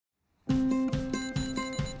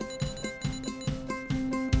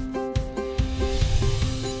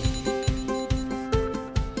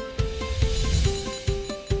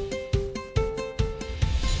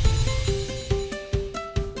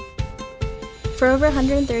For over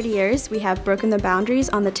 130 years, we have broken the boundaries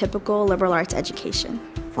on the typical liberal arts education.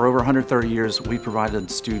 For over 130 years, we provided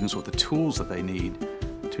students with the tools that they need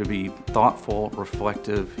to be thoughtful,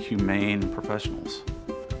 reflective, humane professionals.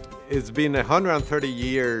 It's been 130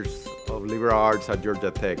 years of liberal arts at Georgia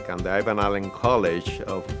Tech, and the Ivan Allen College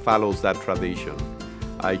follows that tradition.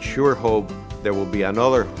 I sure hope there will be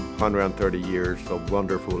another 130 years of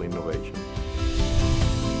wonderful innovation.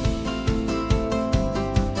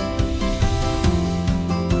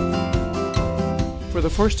 For the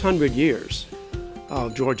first 100 years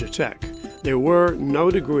of Georgia Tech, there were no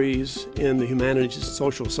degrees in the humanities and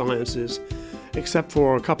social sciences, except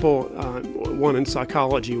for a couple, one in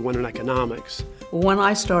psychology, one in economics. When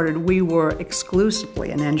I started, we were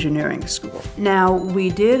exclusively an engineering school. Now, we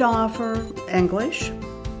did offer English,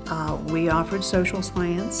 we offered social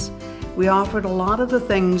science, we offered a lot of the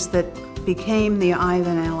things that became the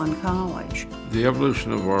Ivan Allen College. The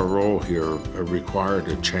evolution of our role here required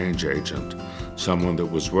a change agent, someone that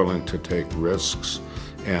was willing to take risks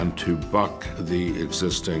and to buck the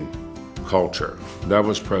existing culture. That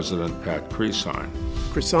was President Pat Cresine.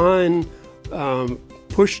 Cresine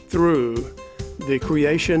pushed through the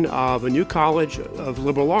creation of a new college of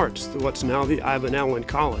liberal arts, what's now the Ivan Allen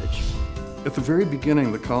College. At the very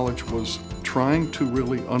beginning, the college was trying to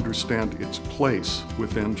really understand its place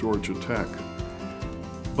within Georgia Tech.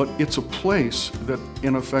 But it's a place that,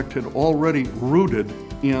 in effect, had already rooted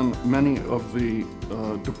in many of the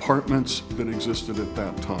departments that existed at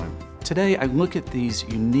that time. Today, I look at these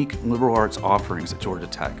unique liberal arts offerings at Georgia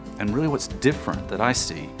Tech, and really what's different that I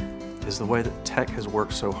see is the way that Tech has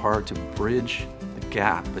worked so hard to bridge the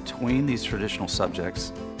gap between these traditional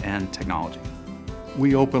subjects and technology.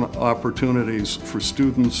 We open opportunities for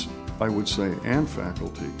students, I would say, and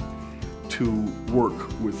faculty to work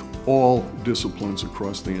with all disciplines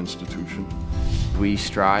across the institution. We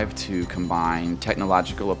strive to combine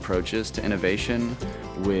technological approaches to innovation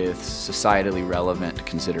with societally relevant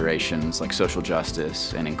considerations like social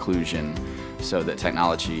justice and inclusion so that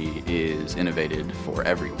technology is innovated for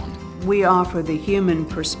everyone. We offer the human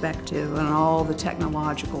perspective on all the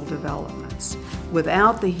technological developments.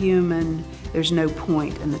 Without the human, there's no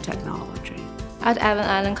point in the technology. At Ivan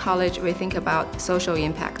Allen College, we think about social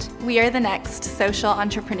impact. We are the next social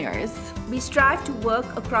entrepreneurs. We strive to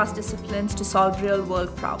work across disciplines to solve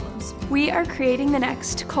real-world problems. We are creating the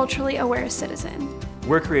next culturally aware citizen.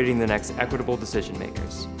 We're creating the next equitable decision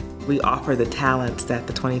makers. We offer the talents that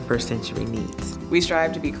the 21st century needs. We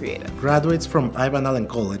strive to be creative. Graduates from Ivan Allen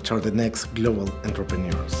College are the next global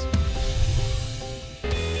entrepreneurs.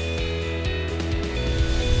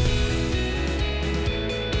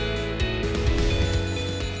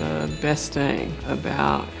 The best thing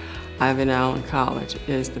about Ivan Allen College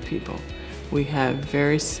is the people. We have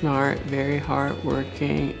very smart, very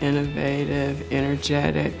hardworking, innovative,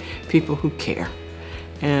 energetic people who care.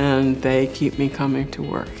 And they keep me coming to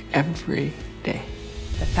work every day.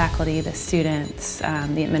 The faculty, the students,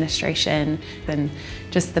 the administration, and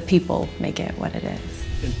just the people make it what it is.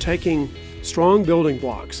 And taking strong building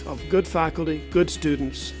blocks of good faculty, good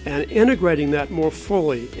students, and integrating that more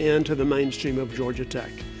fully into the mainstream of Georgia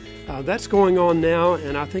Tech. That's going on now,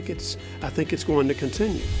 and I think it's going to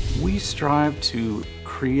continue. We strive to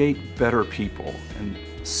create better people and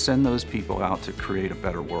send those people out to create a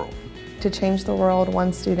better world. To change the world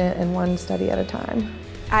one student and one study at a time.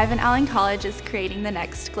 Ivan Allen College is creating the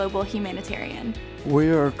next global humanitarian. We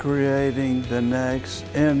are creating the next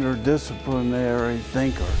interdisciplinary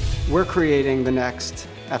thinker. We're creating the next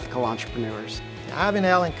ethical entrepreneurs. Ivan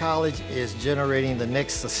Allen College is generating the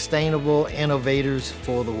next sustainable innovators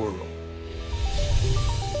for the world.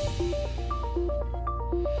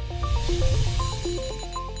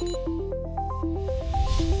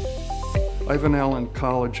 Ivan Allen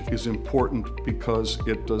College is important because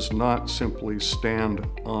it does not simply stand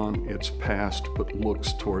on its past, but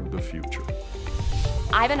looks toward the future.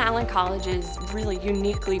 Ivan Allen College is really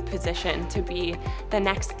uniquely positioned to be the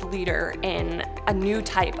next leader in a new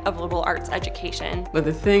type of liberal arts education. But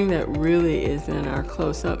the thing that really is in our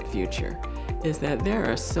close-up future is that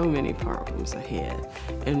there are so many problems ahead,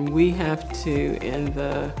 and we have to, in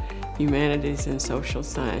the humanities and social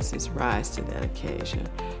sciences, rise to that occasion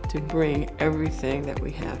to bring everything that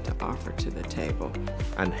we have to offer to the table.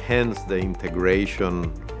 And hence the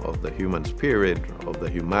integration of the human spirit, of the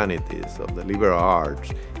humanities, of the liberal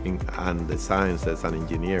arts, and the sciences and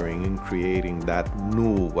engineering in creating that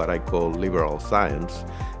new, what I call liberal science,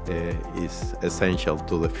 is essential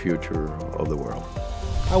to the future of the world.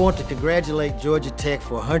 I want to congratulate Georgia Tech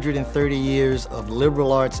for 130 years of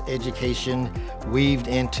liberal arts education weaved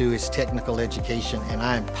into its technical education, and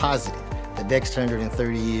I am positive the next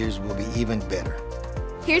 130 years will be even better.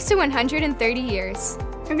 Here's to 130 years.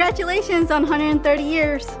 Congratulations on 130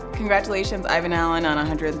 years. Congratulations, Ivan Allen, on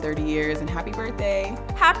 130 years, and happy birthday.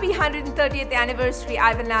 Happy 130th anniversary,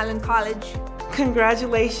 Ivan Allen College.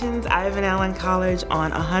 Congratulations, Ivan Allen College, on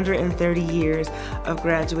 130 years of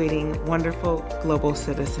graduating wonderful global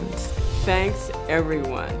citizens. Thanks,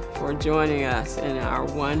 everyone, for joining us in our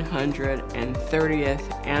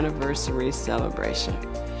 130th anniversary celebration.